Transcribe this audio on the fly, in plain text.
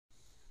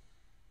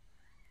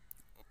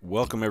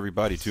Welcome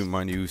everybody to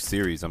my new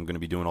series. I'm going to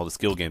be doing all the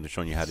skill games and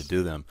showing you how to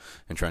do them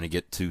and trying to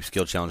get to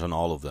skill challenge on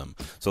all of them.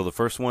 So the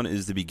first one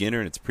is the beginner,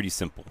 and it's pretty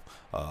simple.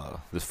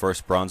 This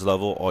first bronze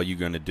level, all you're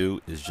going to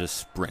do is just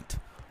sprint.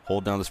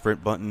 Hold down the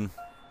sprint button,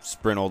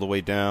 sprint all the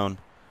way down,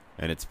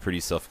 and it's pretty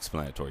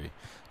self-explanatory.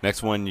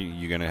 Next one,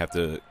 you're going to have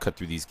to cut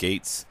through these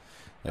gates.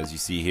 As you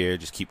see here,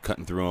 just keep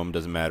cutting through them,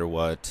 doesn't matter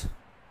what.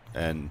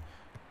 And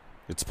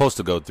it's supposed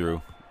to go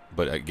through,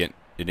 but again,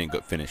 it didn't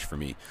go finish for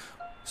me.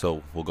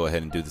 So we'll go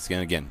ahead and do this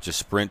again. Again, just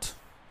sprint.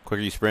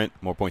 Quicker you sprint,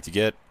 more points you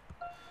get.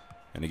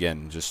 And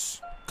again, just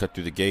cut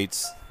through the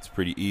gates. It's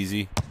pretty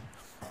easy.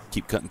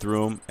 Keep cutting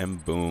through them,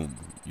 and boom,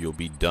 you'll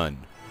be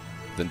done.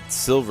 The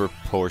silver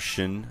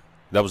portion,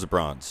 that was a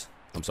bronze.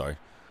 I'm sorry,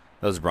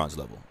 that was a bronze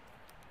level.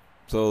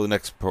 So the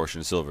next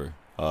portion is silver.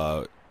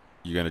 You're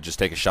gonna just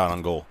take a shot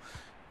on goal.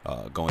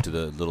 Go into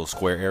the little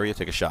square area,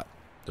 take a shot.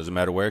 Doesn't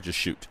matter where, just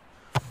shoot.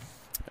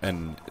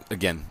 And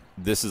again,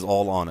 this is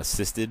all on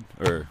assisted,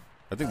 or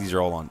I think these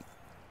are all on,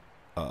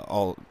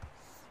 all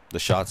the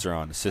shots are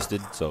on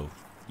assisted, so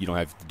you don't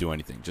have to do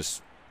anything.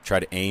 Just try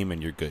to aim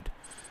and you're good.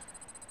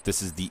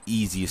 This is the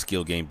easiest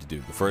skill game to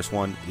do. The first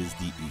one is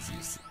the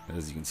easiest.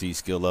 As you can see,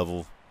 skill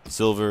level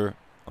silver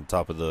on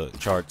top of the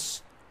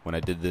charts when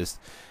I did this.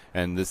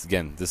 And this,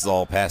 again, this is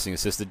all passing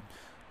assisted.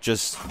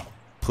 Just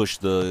push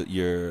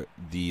the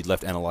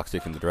left analog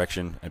stick in the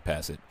direction and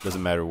pass it.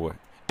 Doesn't matter where.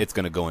 It's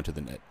going to go into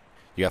the net.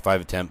 You got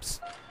 5 attempts.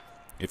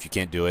 If you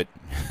can't do it,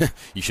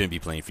 you shouldn't be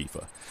playing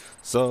FIFA.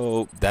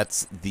 So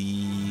that's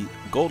the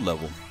gold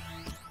level.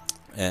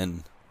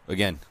 And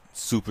again,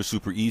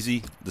 super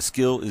easy. The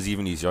skill is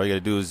even easier. All you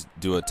gotta do is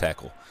do a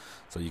tackle.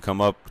 So you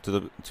come up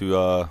to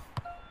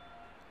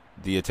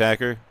the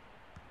attacker,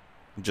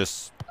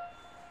 just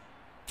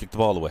kick the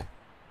ball away.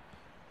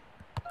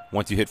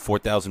 Once you hit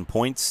 4,000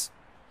 points,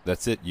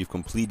 that's it. You've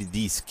completed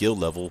the skill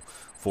level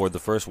for the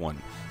first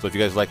one. So if you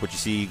guys like what you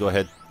see, go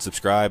ahead,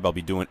 subscribe. I'll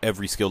be doing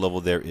every skill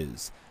level there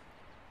is.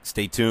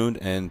 Stay tuned,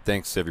 and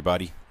thanks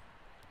everybody.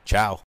 Ciao.